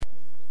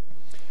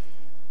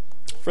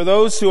For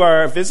those who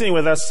are visiting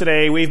with us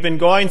today, we've been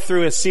going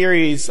through a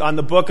series on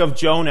the book of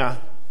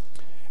Jonah.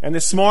 And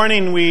this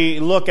morning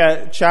we look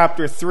at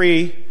chapter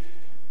 3,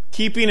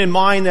 keeping in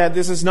mind that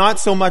this is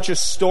not so much a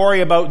story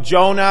about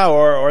Jonah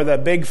or the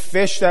big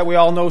fish that we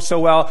all know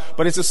so well,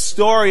 but it's a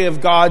story of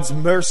God's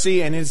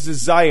mercy and His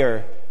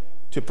desire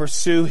to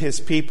pursue His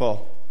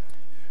people.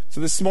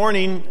 So this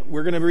morning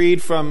we're going to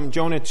read from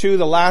Jonah 2,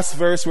 the last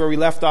verse where we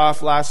left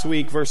off last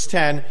week, verse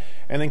 10,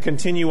 and then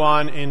continue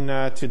on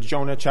to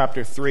Jonah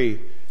chapter 3.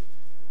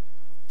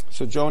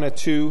 So Jonah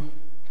 2,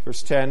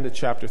 verse 10 to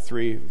chapter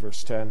 3,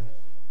 verse 10.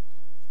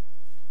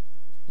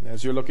 And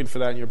as you're looking for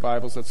that in your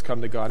Bibles, let's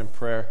come to God in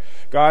prayer.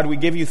 God, we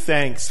give you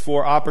thanks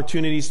for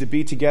opportunities to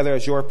be together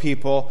as your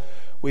people.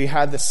 We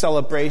had the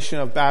celebration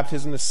of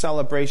baptism, the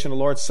celebration of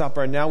the Lord's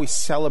Supper, and now we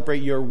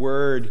celebrate your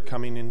word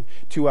coming in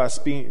to us,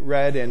 being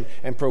read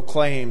and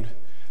proclaimed.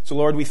 So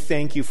Lord, we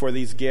thank you for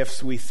these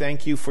gifts. We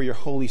thank you for your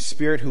Holy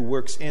Spirit who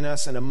works in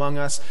us and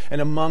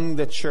among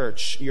the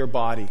church, your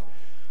body.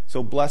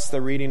 So bless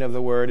the reading of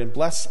the word and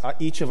bless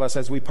each of us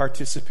as we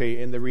participate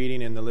in the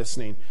reading and the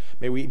listening.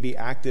 May we be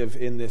active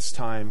in this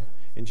time.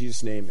 In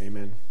Jesus' name,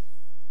 amen.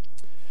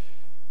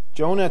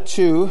 Jonah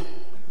 2,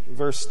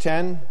 verse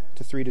 10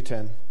 to 3 to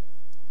 10.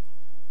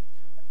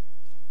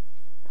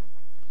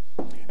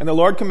 And the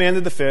Lord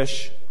commanded the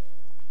fish,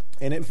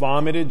 and it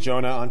vomited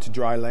Jonah onto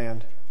dry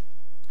land.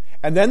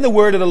 And then the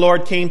word of the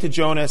Lord came to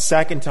Jonah a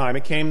second time.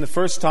 It came the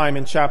first time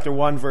in chapter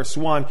 1, verse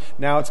 1.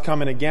 Now it's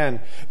coming again.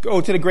 Go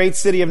to the great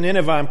city of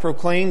Nineveh and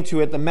proclaim to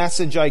it the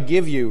message I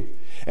give you.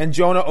 And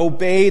Jonah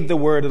obeyed the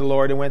word of the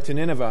Lord and went to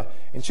Nineveh.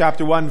 In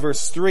chapter 1,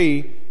 verse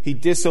 3, he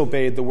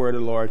disobeyed the word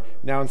of the Lord.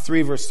 Now in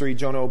 3, verse 3,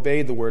 Jonah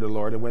obeyed the word of the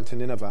Lord and went to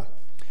Nineveh.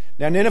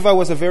 Now Nineveh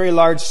was a very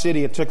large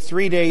city. It took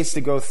 3 days to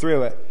go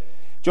through it.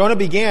 Jonah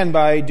began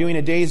by doing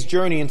a day's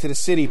journey into the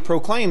city,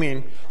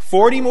 proclaiming,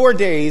 40 more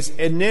days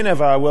and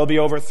Nineveh will be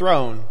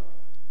overthrown.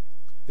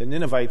 The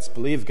Ninevites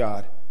believed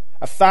God.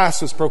 A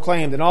fast was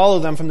proclaimed, and all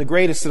of them, from the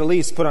greatest to the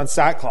least, put on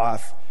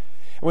sackcloth.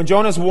 And when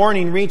Jonah's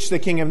warning reached the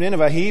king of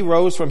Nineveh, he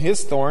rose from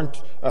his throne,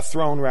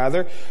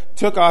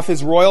 took off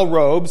his royal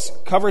robes,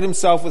 covered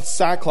himself with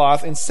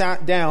sackcloth, and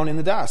sat down in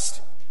the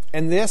dust.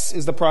 And this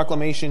is the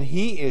proclamation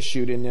he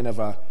issued in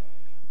Nineveh.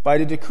 By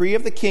the decree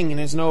of the king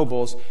and his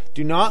nobles,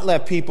 do not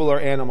let people or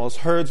animals,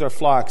 herds or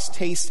flocks,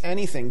 taste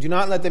anything. Do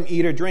not let them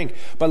eat or drink,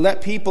 but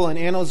let people and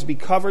animals be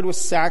covered with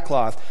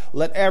sackcloth.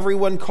 Let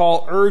everyone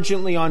call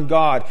urgently on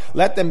God.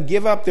 Let them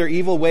give up their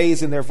evil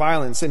ways and their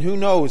violence. And who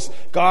knows,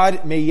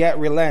 God may yet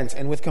relent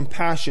and with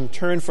compassion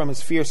turn from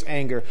his fierce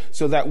anger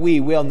so that we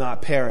will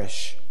not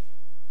perish.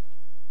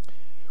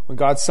 When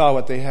God saw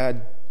what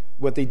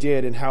they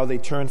did and how they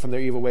turned from their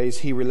evil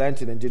ways, he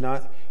relented and did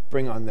not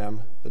bring on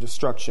them the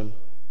destruction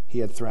he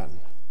had threatened.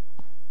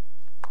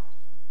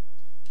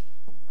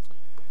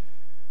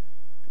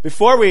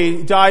 Before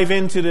we dive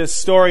into the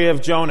story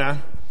of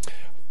Jonah,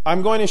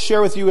 I'm going to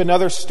share with you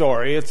another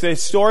story. It's a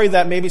story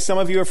that maybe some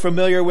of you are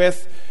familiar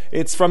with.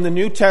 It's from the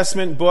New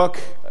Testament book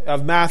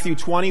of Matthew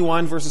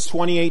 21, verses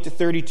 28 to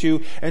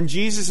 32. And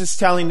Jesus is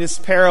telling this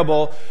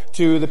parable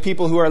to the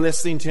people who are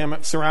listening to him,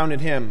 surrounded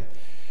him.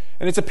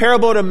 And it's a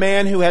parable of a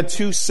man who had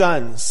 2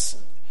 sons.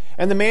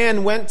 And the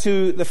man went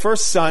to the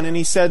first son and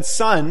he said,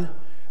 "Son,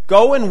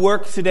 go and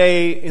work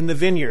today in the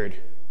vineyard."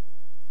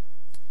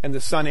 And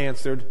the son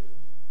answered,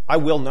 "I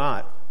will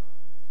not."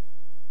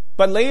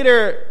 But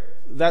later,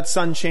 that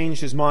son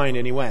changed his mind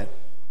and he went.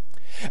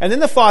 And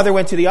then the father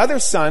went to the other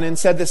son and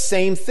said the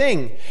same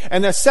thing.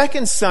 And the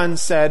second son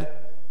said,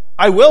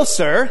 "I will,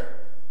 sir."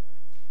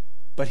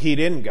 But he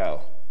didn't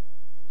go.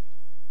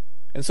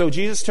 And so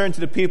Jesus turned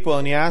to the people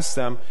and he asked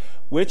them,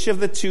 which of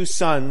the 2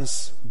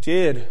 sons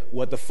did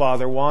what the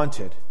father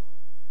wanted?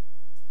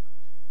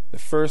 The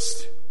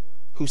first,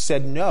 who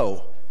said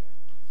no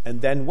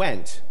and then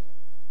went,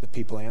 the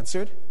people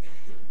answered.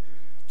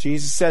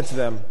 Jesus said to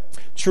them,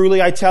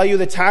 "Truly I tell you,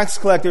 the tax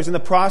collectors and the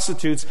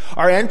prostitutes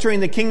are entering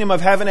the kingdom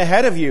of heaven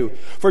ahead of you.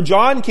 For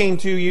John came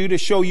to you to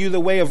show you the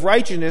way of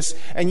righteousness,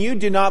 and you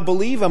did not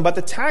believe him, but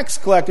the tax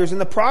collectors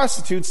and the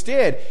prostitutes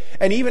did.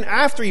 And even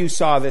after you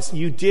saw this,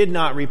 you did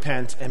not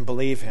repent and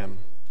believe him."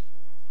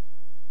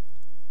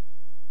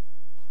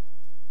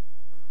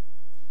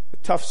 A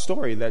tough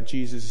story that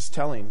Jesus is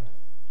telling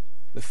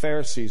the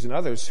Pharisees and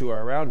others who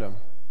are around him.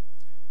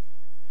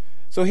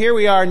 So here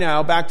we are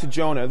now, back to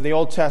Jonah, the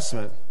Old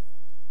Testament.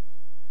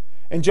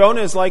 And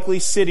Jonah is likely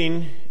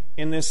sitting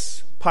in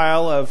this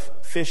pile of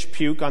fish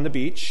puke on the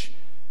beach,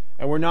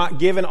 and we're not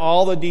given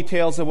all the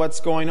details of what's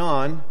going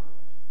on,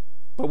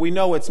 but we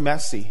know it's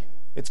messy,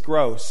 it's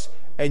gross,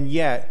 and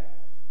yet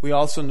we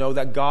also know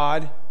that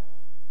God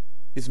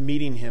is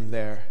meeting him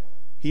there.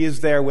 He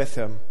is there with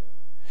him.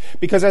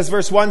 Because as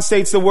verse 1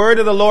 states, the word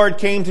of the Lord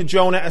came to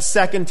Jonah a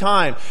second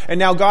time. And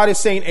now God is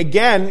saying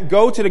again,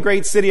 go to the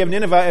great city of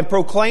Nineveh and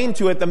proclaim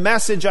to it the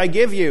message I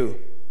give you.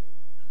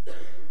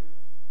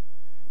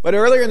 But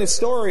earlier in the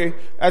story,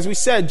 as we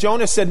said,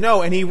 Jonah said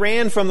no, and he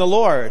ran from the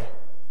Lord.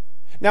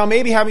 Now,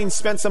 maybe having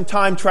spent some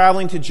time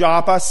traveling to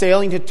Joppa,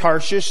 sailing to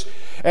Tarshish,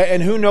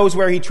 and who knows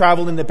where he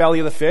traveled in the belly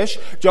of the fish,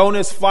 Jonah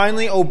is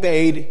finally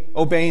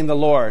obeying the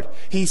Lord.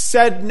 He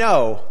said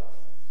no.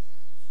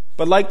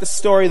 But like the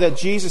story that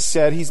Jesus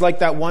said, he's like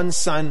that one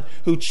son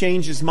who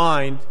changed his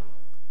mind,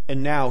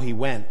 and now he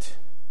went.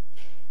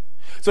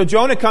 So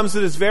Jonah comes to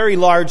this very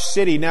large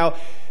city. Now,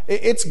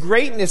 its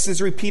greatness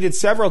is repeated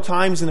several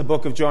times in the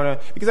book of Jonah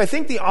because I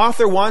think the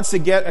author wants to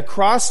get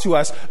across to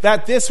us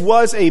that this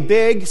was a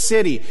big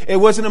city. It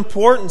was an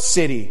important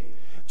city.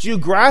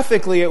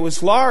 Geographically, it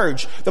was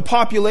large. The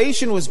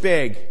population was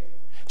big.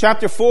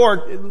 Chapter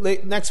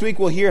 4, next week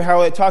we'll hear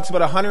how it talks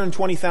about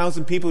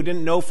 120,000 people who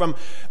didn't know from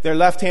their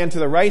left hand to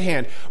the right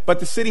hand.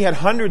 But the city had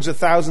hundreds of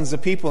thousands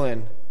of people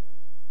in.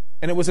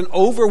 And it was an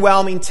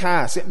overwhelming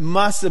task. It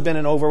must have been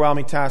an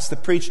overwhelming task to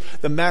preach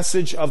the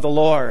message of the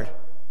Lord.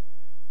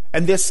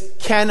 And this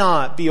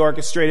cannot be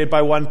orchestrated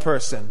by one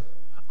person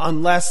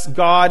unless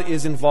God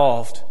is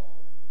involved.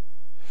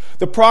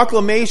 The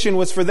proclamation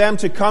was for them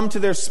to come to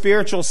their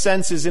spiritual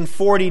senses in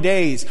 40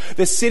 days.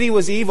 The city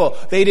was evil.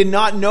 They did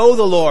not know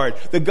the Lord,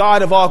 the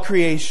God of all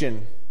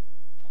creation.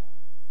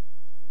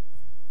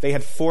 They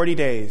had 40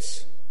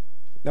 days.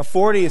 Now,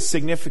 40 is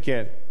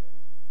significant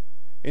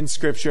in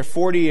Scripture.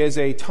 40 is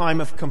a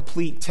time of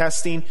complete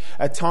testing,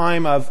 a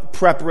time of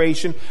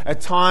preparation, a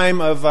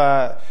time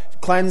of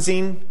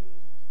cleansing.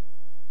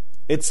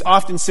 It's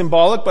often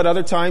symbolic, but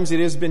other times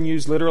it has been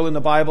used literal in the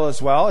Bible as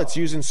well. It's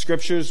used in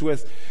Scriptures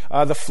with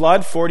the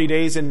flood, 40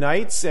 days and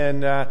nights.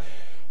 And the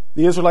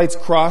Israelites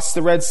crossed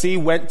the Red Sea,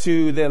 went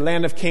to the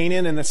land of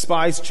Canaan, and the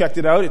spies checked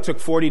it out. It took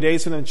 40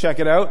 days for them to check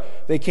it out.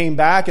 They came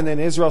back, and then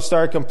Israel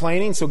started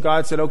complaining. So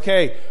God said,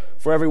 okay,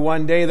 for every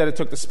 1 day that it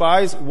took the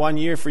spies, 1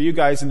 year for you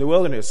guys in the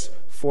wilderness.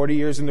 40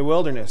 years in the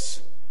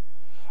wilderness.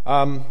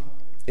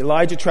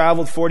 Elijah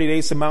traveled 40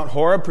 days to Mount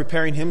Horeb,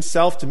 preparing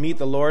himself to meet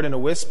the Lord in a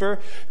whisper.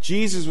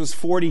 Jesus was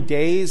 40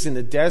 days in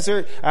the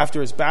desert after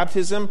his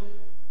baptism,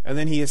 and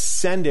then he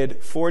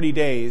ascended 40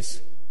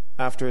 days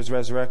after his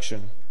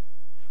resurrection.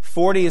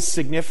 40 is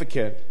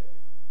significant.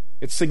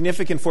 It's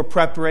significant for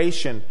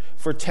preparation,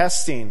 for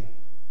testing,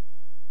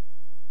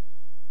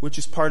 which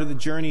is part of the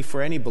journey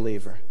for any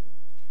believer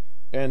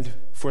and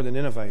for the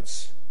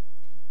Ninevites.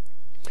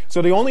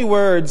 So the only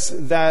words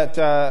that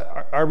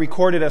are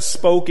recorded as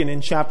spoken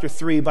in chapter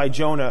 3 by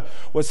Jonah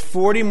was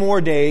 40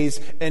 more days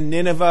and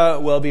Nineveh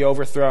will be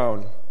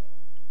overthrown.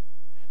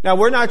 Now,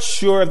 we're not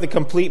sure of the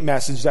complete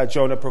message that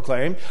Jonah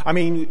proclaimed. I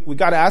mean, we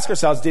got to ask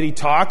ourselves, did he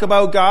talk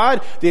about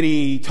God? Did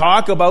he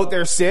talk about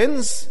their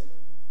sins?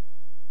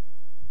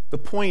 The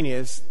point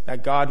is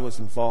that God was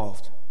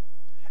involved.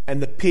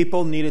 And the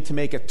people needed to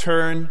make a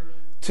turn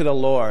to the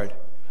Lord,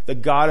 the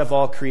God of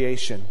all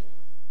creation.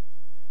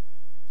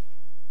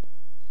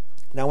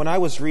 Now, when I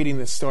was reading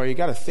this story, you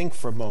got to think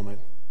for a moment.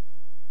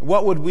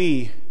 What would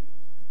we,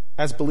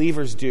 as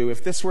believers, do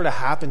if this were to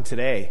happen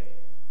today?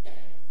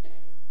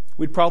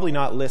 We'd probably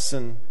not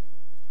listen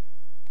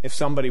if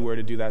somebody were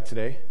to do that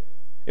today.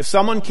 If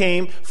someone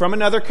came from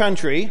another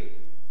country,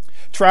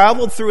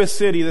 traveled through a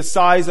city the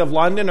size of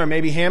London or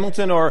maybe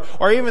Hamilton or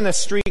even the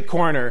street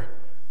corner,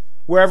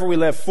 wherever we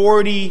live,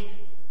 40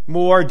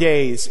 more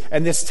days,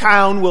 and this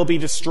town will be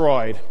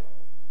destroyed.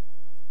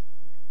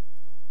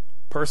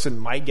 Person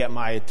might get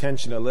my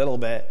attention a little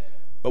bit,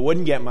 but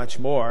wouldn't get much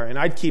more, and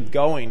I'd keep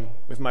going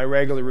with my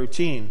regular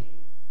routine.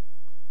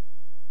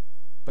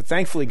 But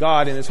thankfully,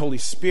 God and His Holy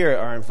Spirit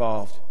are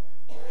involved,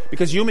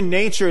 because human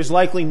nature is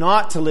likely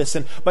not to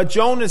listen, but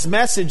Jonah's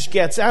message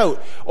gets out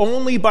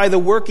only by the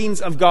workings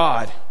of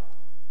God.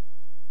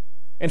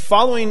 And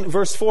following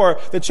verse 4,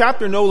 the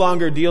chapter no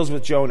longer deals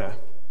with Jonah.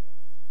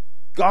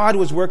 God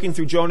was working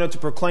through Jonah to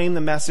proclaim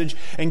the message,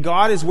 and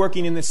God is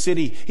working in the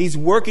city. He's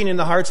working in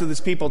the hearts of His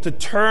people to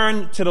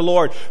turn to the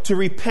Lord, to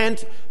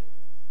repent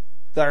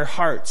their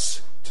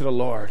hearts to the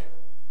Lord.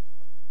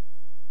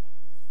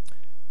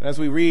 As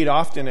we read,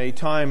 often a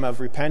time of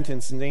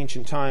repentance in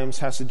ancient times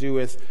has to do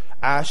with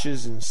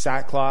ashes and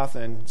sackcloth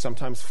and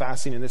sometimes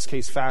fasting, in this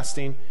case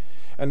fasting.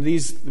 And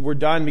these were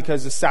done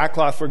because the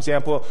sackcloth, for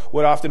example,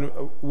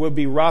 would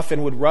be rough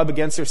and would rub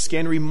against their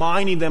skin,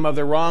 reminding them of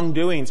their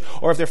wrongdoings.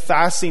 Or if they're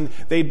fasting,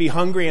 they'd be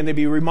hungry and they'd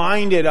be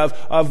reminded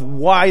of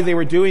why they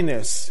were doing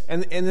this.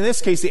 And in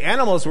this case, the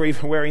animals were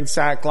even wearing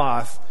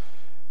sackcloth.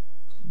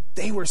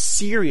 They were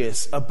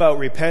serious about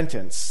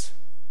repentance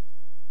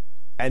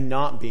and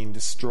not being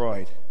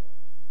destroyed.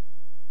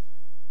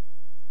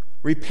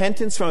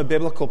 Repentance from a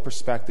biblical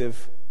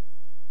perspective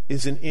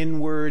is an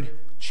inward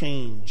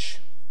change.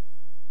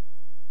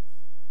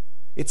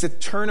 It's a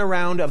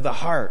turnaround of the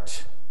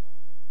heart.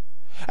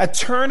 A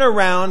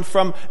turnaround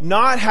from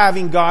not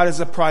having God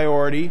as a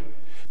priority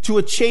to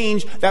a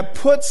change that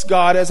puts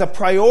God as a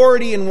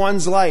priority in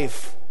one's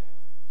life.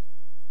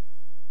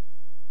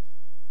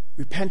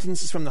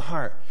 Repentance is from the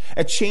heart.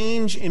 A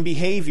change in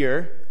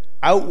behavior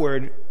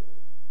outward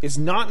is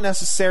not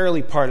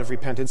necessarily part of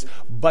repentance,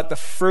 but the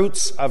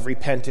fruits of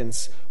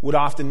repentance would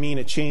often mean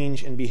a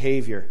change in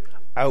behavior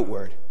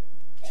outward.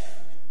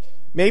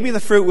 Maybe the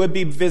fruit would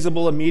be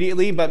visible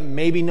immediately, but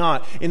maybe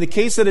not. In the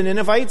case of the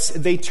Ninevites,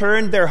 they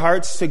turned their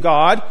hearts to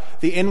God,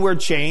 the inward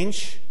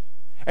change.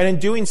 And in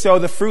doing so,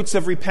 the fruits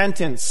of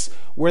repentance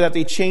were that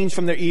they changed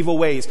from their evil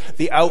ways,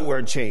 the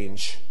outward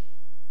change.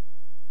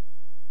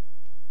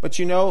 But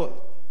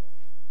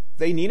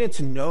they needed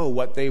to know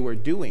what they were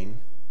doing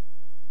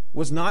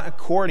was not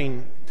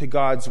according to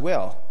God's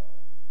will.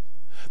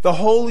 The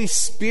Holy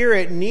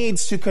Spirit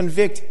needs to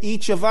convict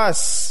each of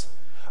us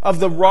of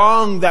the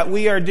wrong that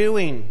we are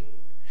doing.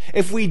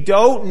 If we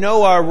don't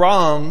know our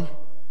wrong,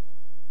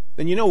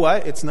 then you know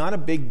what? It's not a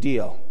big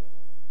deal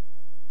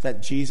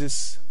that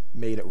Jesus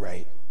made it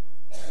right.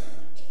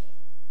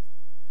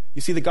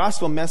 You see, the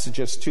gospel message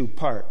has two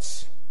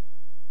parts.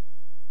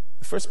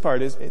 The first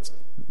part is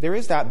there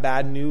is that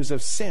bad news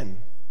of sin.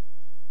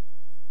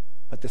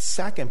 But the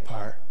second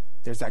part,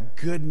 there's that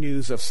good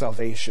news of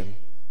salvation.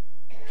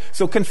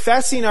 So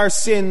confessing our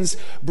sins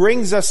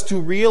brings us to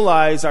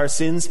realize our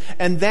sins,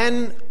 and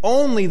then,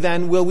 only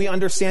then, will we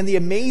understand the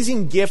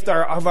amazing gift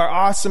of our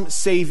awesome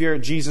Savior,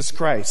 Jesus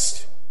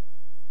Christ.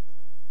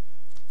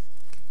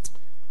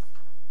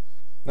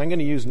 I'm going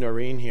to use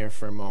Noreen here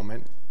for a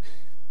moment,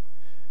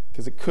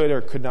 because it could or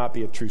could not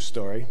be a true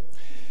story.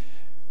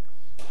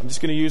 I'm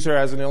just going to use her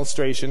as an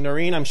illustration.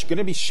 Noreen, I'm going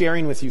to be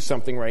sharing with you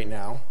something right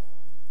now,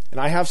 and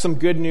I have some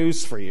good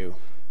news for you.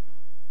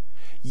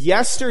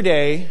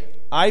 Yesterday,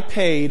 I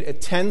paid a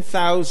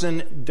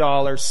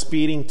 $10,000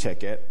 speeding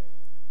ticket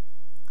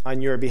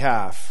on your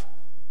behalf.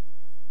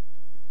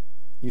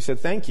 You said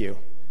thank you.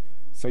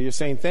 So you're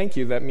saying thank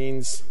you. That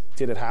means,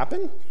 did it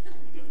happen?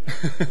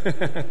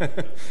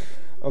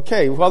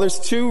 Okay, well, there's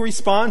two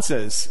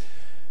responses.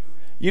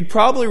 You'd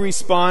probably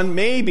respond,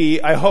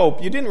 maybe, I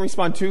hope, you didn't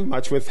respond too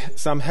much with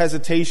some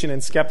hesitation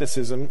and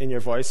skepticism in your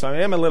voice, so I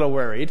am a little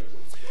worried.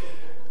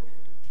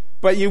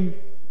 But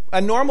a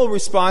normal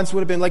response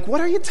would have been like,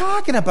 what are you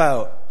talking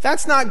about?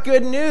 That's not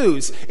good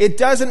news. It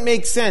doesn't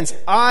make sense.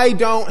 I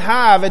don't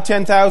have a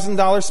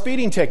 $10,000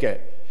 speeding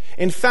ticket.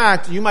 In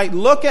fact, you might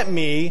look at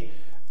me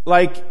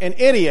like an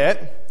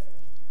idiot.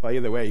 Well,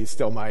 either way, you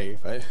still might,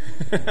 right?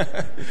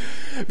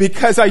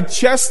 Because I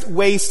just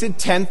wasted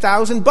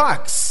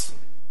 $10,000.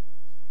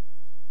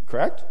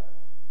 Correct?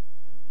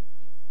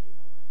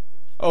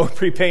 Oh,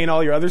 prepaying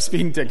all your other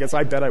speeding tickets.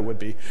 I bet I would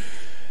be.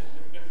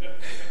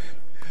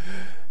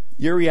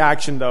 Your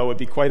reaction, though, would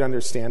be quite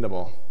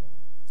understandable.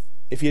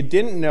 If you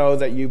didn't know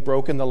that you've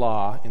broken the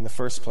law in the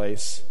first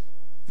place,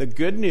 the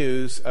good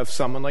news of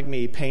someone like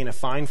me paying a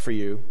fine for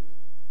you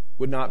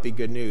would not be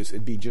good news.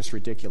 It'd be just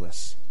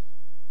ridiculous.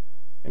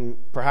 And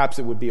perhaps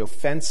it would be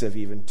offensive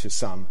even to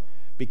some,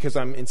 because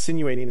I'm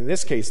insinuating in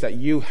this case that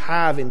you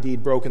have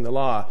indeed broken the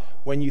law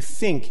when you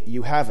think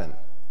you haven't.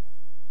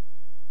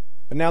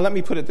 But now let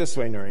me put it this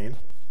way, Noreen.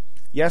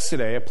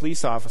 Yesterday, a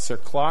police officer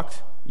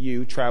clocked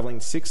you traveling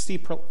 60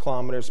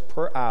 kilometers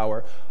per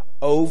hour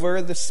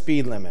over the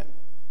speed limit.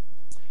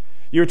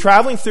 You're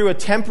traveling through a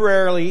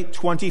temporarily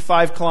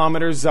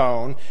 25-kilometer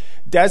zone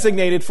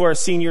designated for a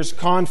seniors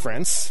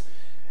conference,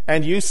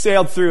 and you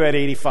sailed through at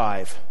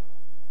 85.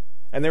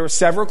 And there were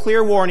several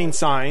clear warning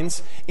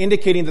signs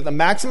indicating that the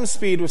maximum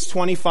speed was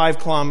 25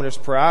 kilometers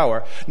per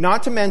hour,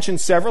 not to mention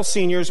several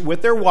seniors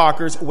with their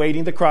walkers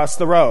waiting to cross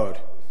the road.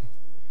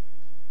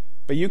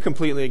 But you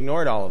completely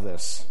ignored all of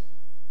this.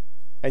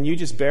 And you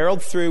just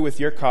barreled through with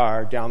your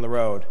car down the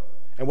road.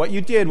 And what you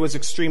did was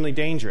extremely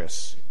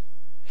dangerous.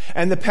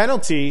 And the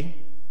penalty,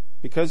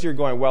 because you're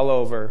going well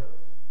over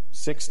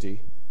 60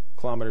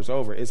 kilometers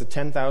over, is a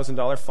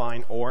 $10,000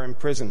 fine or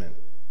imprisonment.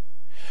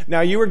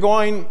 Now, you were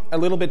going a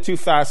little bit too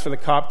fast for the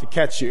cop to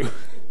catch you.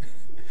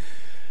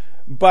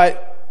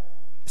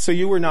 So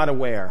you were not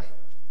aware.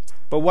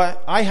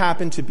 But I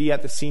happened to be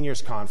at the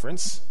seniors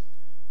conference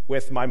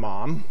with my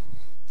mom.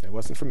 It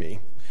wasn't for me.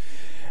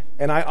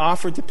 And I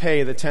offered to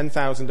pay the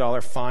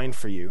 $10,000 fine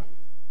for you.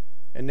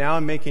 And now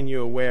I'm making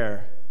you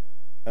aware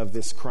of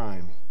this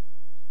crime.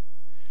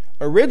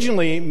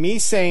 Originally, me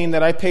saying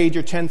that I paid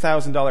your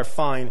 $10,000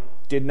 fine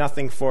did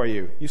nothing for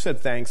you. You said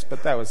thanks,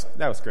 but that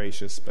was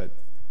gracious, but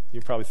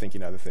you're probably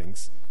thinking other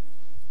things.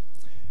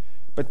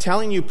 But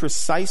telling you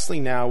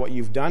precisely now what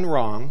you've done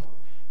wrong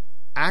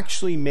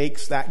actually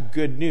makes that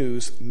good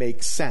news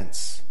make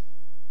sense.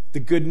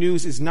 The good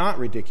news is not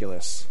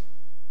ridiculous,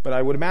 but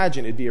I would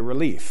imagine it'd be a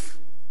relief.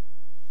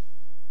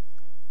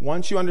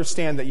 Once you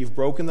understand that you've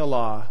broken the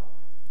law,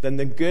 then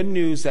the good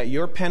news that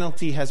your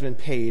penalty has been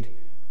paid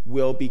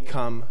will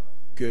become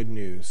good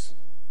news.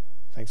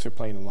 Thanks for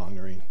playing along,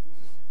 Noreen.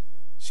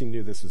 She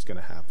knew this was going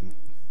to happen.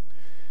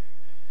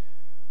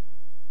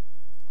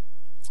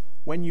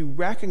 When we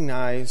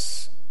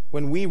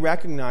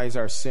recognize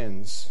our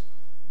sins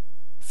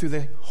through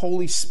the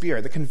Holy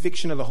Spirit, the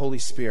conviction of the Holy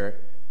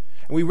Spirit,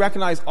 and we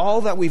recognize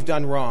all that we've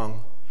done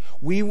wrong,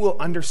 we will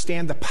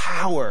understand the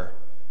power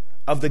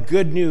of the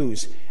good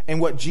news and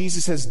what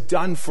Jesus has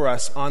done for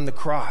us on the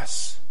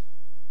cross.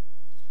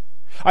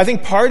 I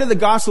think part of the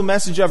gospel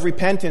message of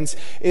repentance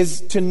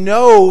is to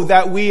know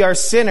that we are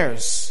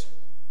sinners.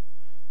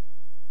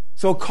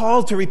 So a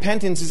call to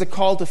repentance is a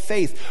call to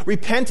faith.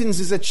 Repentance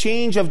is a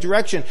change of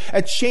direction,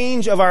 a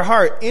change of our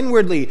heart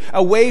inwardly,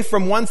 away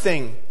from one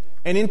thing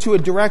and into a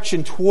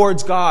direction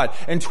towards God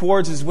and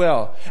towards His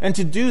will. And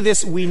to do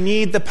this, we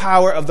need the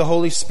power of the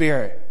Holy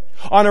Spirit.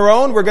 On our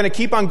own, we're going to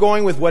keep on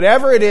going with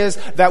whatever it is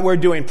that we're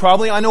doing,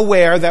 probably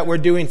unaware that we're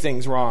doing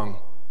things wrong.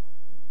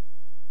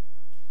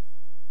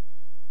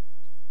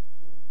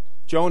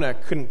 Jonah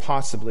couldn't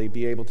possibly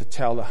be able to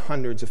tell the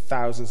hundreds of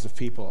thousands of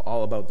people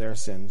all about their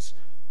sins,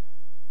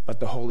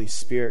 but the Holy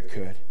Spirit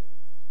could.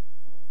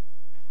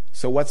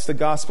 So what's the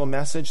gospel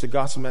message? The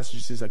gospel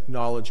message is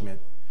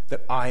acknowledgement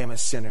that I am a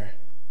sinner.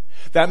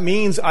 That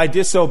means I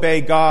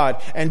disobey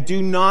God and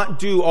do not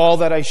do all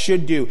that I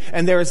should do.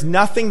 And there is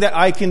nothing that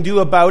I can do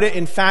about it.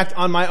 In fact,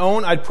 on my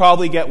own, I'd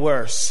probably get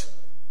worse.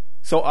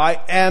 So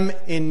I am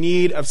in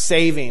need of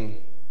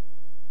saving.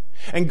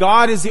 And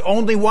God is the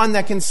only one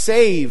that can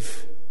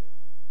save.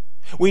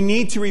 We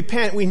need to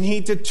repent. We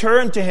need to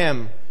turn to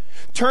Him.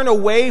 Turn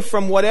away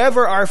from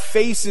whatever our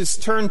faces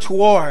turn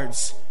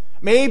towards.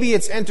 Maybe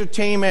it's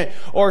entertainment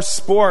or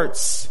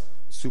sports,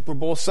 Super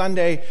Bowl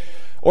Sunday,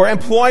 or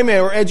employment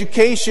or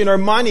education or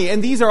money.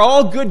 And these are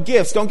all good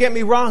gifts. Don't get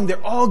me wrong.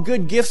 They're all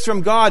good gifts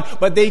from God,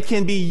 but they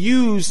can be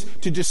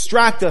used to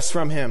distract us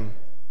from Him.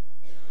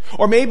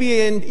 Or maybe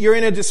you're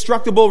in a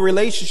destructible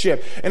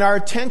relationship and our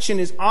attention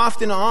is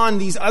often on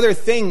these other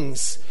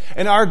things.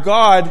 And our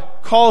God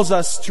calls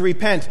us to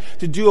repent,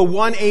 to do a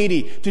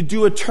 180, to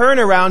do a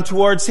turnaround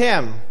towards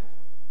Him.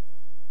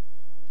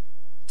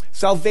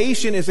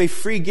 Salvation is a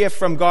free gift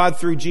from God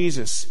through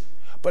Jesus.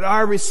 But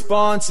our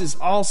response is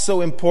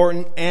also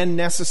important and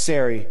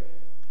necessary.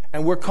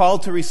 And we're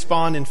called to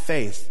respond in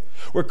faith.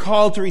 We're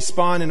called to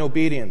respond in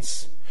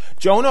obedience.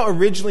 Jonah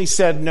originally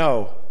said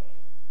no,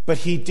 but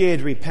he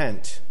did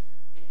repent.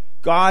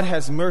 God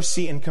has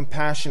mercy and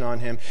compassion on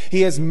him.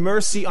 He has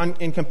mercy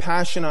and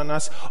compassion on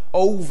us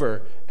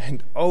over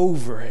and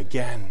over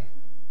again.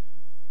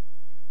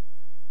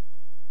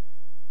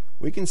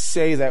 We can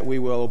say that we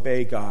will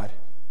obey God,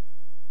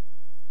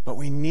 but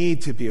we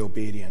need to be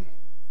obedient.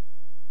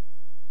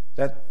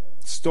 That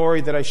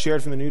story that I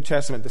shared from the New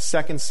Testament, the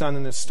second son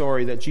in the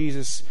story that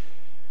Jesus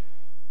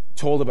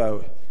told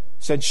about,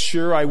 said,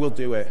 "Sure, I will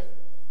do it."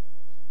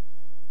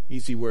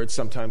 Easy words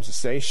sometimes to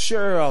say,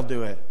 "Sure, I'll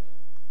do it."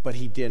 But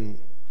he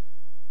didn't.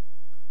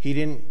 He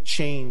didn't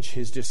change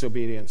his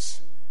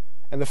disobedience.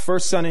 And the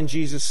first son in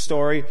Jesus'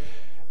 story,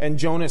 and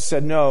Jonah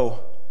said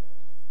no,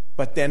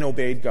 but then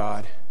obeyed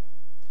God.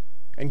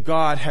 And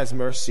God has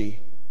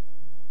mercy.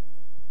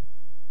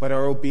 But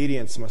our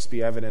obedience must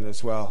be evident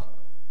as well.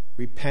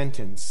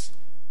 Repentance,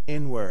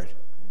 inward,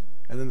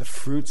 and then the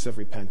fruits of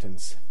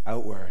repentance,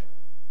 outward.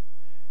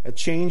 A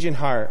change in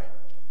heart,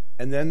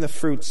 and then the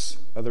fruits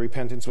of the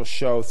repentance will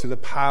show through the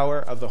power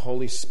of the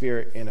Holy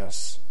Spirit in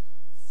us.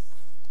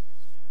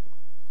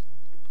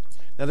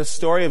 Now, the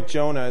story of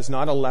Jonah is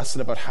not a lesson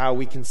about how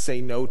we can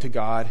say no to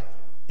God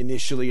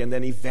initially, and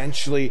then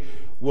eventually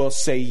we'll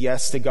say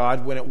yes to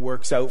God when it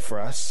works out for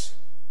us.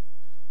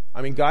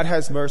 I mean, God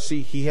has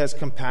mercy, He has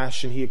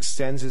compassion, He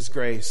extends His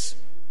grace.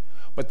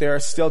 But there are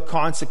still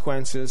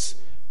consequences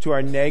to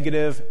our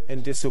negative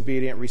and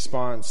disobedient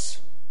response.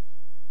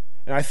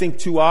 And I think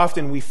too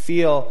often we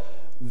feel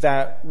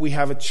that we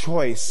have a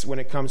choice when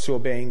it comes to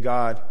obeying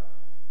God.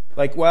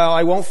 Like, well,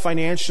 I won't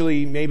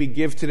financially maybe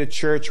give to the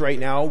church right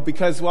now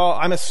because, well,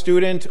 I'm a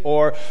student,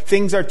 or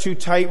things are too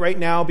tight right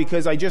now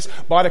because I just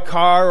bought a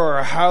car or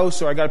a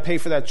house, or I got to pay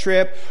for that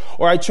trip,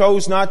 or I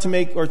choose not to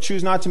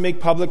make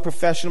public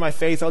profession of my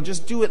faith. I'll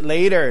just do it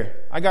later.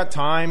 I got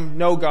time.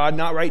 No, God,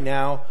 not right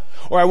now.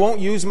 Or I won't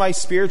use my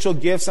spiritual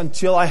gifts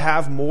until I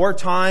have more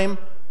time,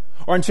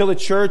 or until the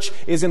church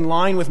is in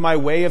line with my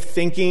way of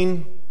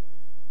thinking.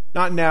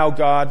 Not now,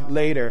 God,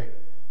 later.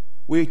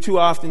 We too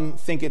often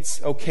think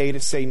it's okay to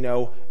say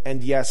no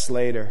and yes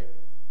later.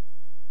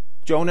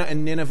 Jonah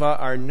and Nineveh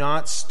are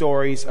not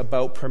stories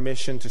about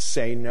permission to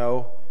say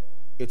no.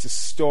 It's a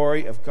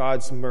story of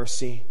God's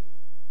mercy.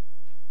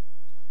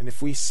 And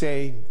if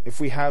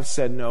we have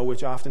said no,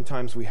 which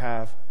oftentimes we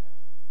have,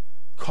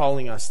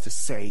 calling us to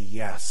say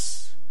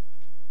yes.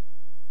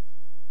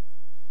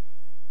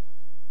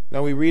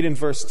 Now we read in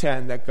verse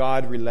 10 that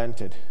God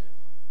relented.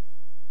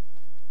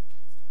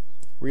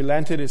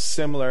 Relented is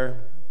similar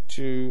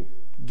to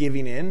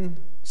giving in,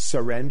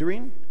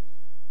 surrendering.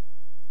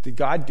 Did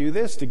God do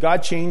this? Did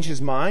God change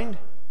His mind?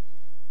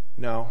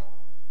 No.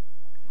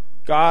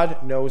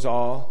 God knows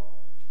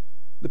all.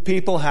 The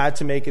people had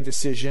to make a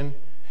decision.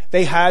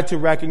 They had to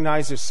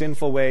recognize their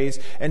sinful ways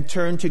and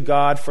turn to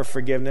God for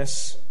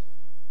forgiveness.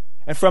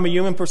 And from a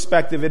human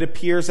perspective, it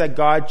appears that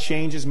God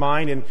changed His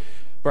mind, and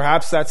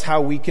perhaps that's how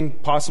we can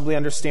possibly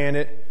understand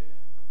it.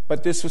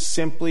 But this was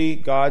simply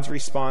God's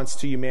response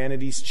to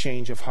humanity's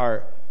change of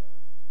heart.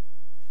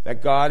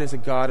 That God is a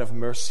God of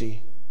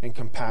mercy and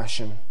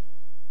compassion.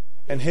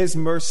 And His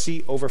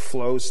mercy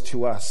overflows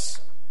to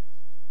us.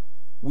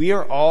 We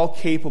are all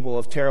capable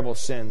of terrible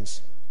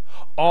sins.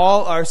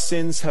 All our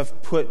sins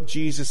have put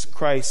Jesus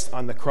Christ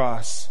on the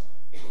cross.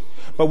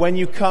 But when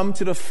you come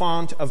to the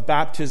font of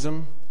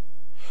baptism,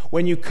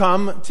 When you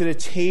come to the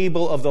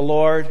table of the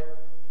Lord,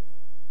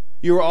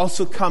 you are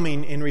also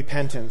coming in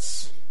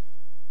repentance.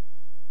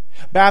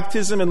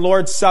 Baptism and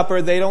Lord's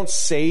Supper, they don't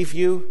save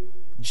you.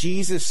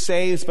 Jesus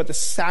saves, but the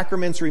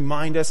sacraments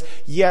remind us,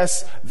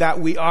 yes, that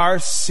we are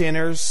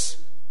sinners.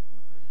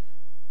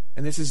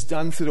 And this is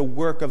done through the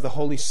work of the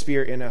Holy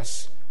Spirit in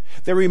us.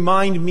 They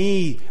remind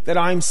me that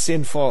I'm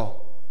sinful.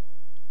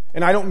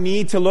 And I don't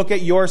need to look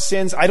at your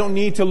sins. I don't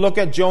need to look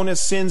at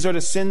Jonah's sins or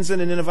the sins of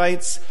the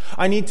Ninevites.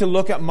 I need to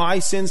look at my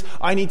sins.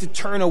 I need to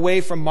turn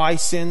away from my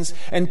sins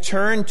and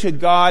turn to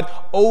God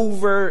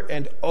over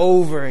and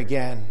over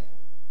again.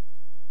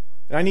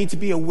 And I need to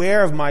be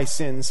aware of my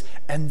sins.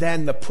 And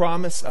then the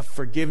promise of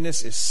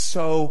forgiveness is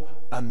so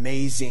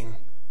amazing.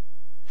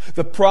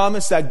 The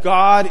promise that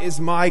God is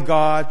my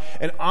God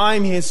and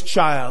I'm His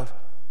child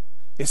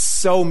is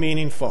so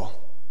meaningful.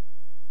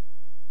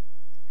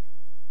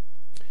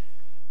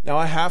 Now,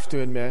 I have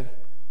to admit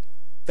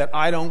that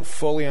I don't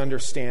fully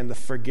understand the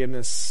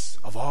forgiveness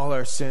of all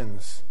our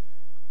sins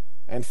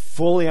and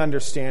fully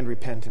understand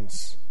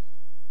repentance.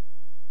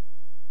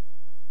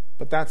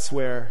 But that's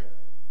where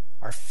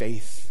our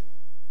faith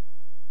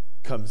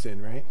comes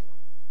in, right?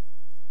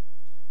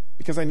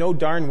 Because I know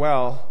darn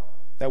well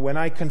that when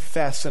I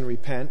confess and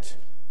repent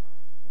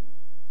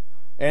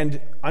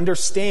and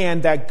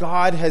understand that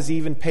God has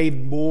even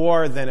paid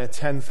more than a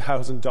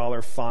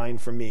 $10,000 fine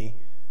for me,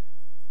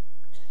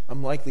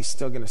 I'm likely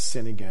still going to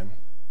sin again.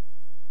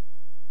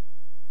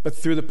 But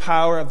through the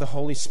power of the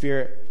Holy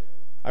Spirit,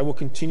 I will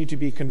continue to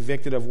be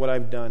convicted of what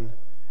I've done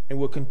and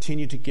will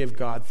continue to give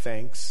God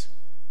thanks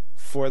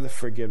for the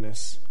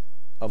forgiveness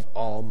of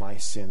all my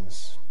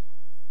sins.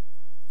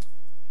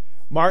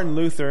 Martin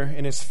Luther,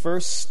 in his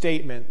first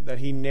statement that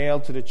he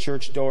nailed to the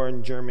church door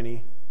in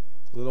Germany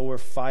a little over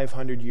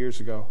 500 years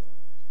ago,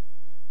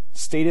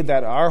 stated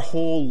that our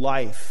whole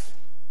life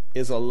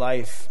is a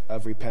life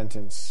of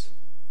repentance.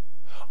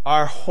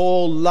 Our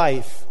whole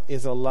life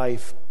is a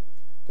life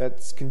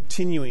that's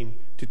continuing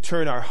to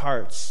turn our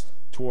hearts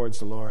towards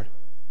the Lord.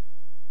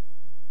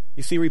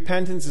 You see,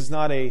 repentance is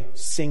not a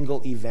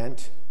single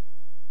event.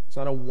 It's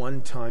not a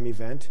one-time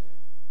event.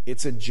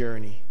 It's a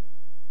journey.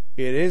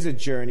 It is a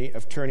journey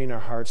of turning our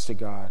hearts to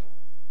God.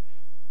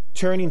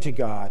 Turning to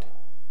God.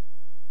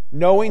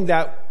 Knowing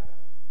that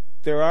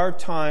there are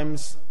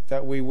times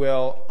that we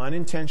will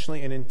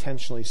unintentionally and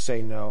intentionally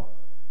say no.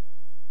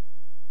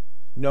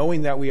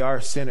 Knowing that we are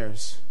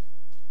sinners,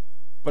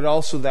 but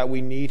also that we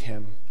need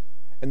Him,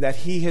 and that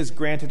He has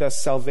granted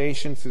us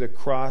salvation through the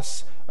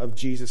cross of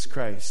Jesus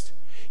Christ.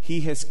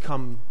 He has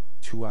come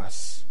to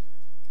us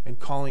and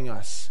calling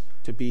us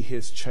to be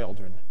His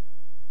children,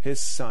 His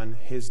son,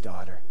 His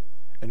daughter,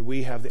 and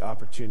we have the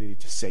opportunity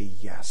to say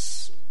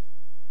yes.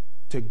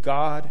 To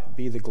God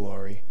be the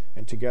glory,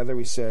 and together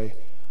we say,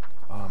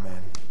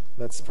 Amen.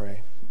 Let's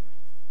pray.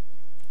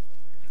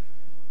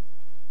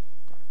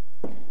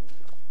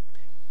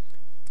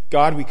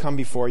 God, we come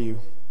before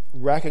you,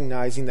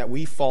 recognizing that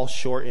we fall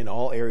short in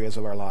all areas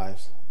of our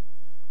lives.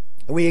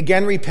 And we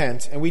again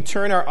repent, and we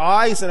turn our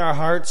eyes and our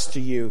hearts to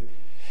you.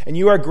 And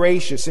you are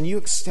gracious, and you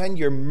extend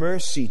your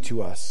mercy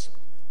to us.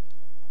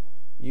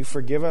 You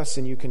forgive us,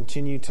 and you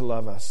continue to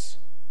love us.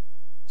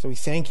 So we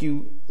thank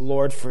you,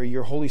 Lord, for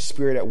your Holy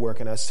Spirit at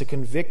work in us to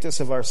convict us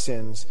of our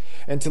sins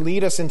and to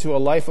lead us into a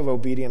life of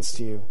obedience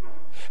to you.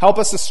 Help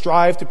us to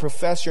strive to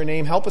profess your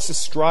name. Help us to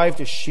strive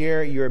to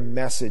share your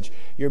message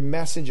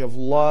of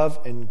love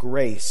and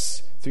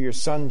grace through your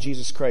Son,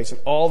 Jesus Christ,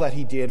 and all that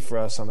he did for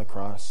us on the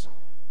cross.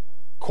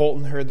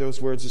 Colton heard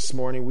those words this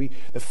morning.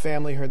 The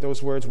family heard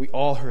those words. We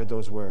all heard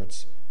those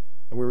words.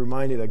 And we're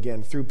reminded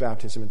again through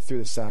baptism and through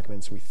the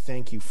sacraments, we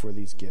thank you for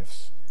these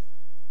gifts.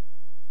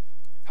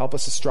 Help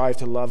us to strive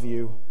to love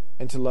you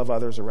and to love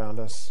others around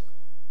us,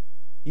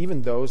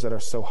 even those that are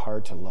so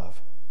hard to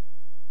love.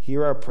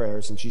 Hear our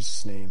prayers in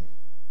Jesus' name.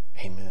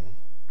 Amen.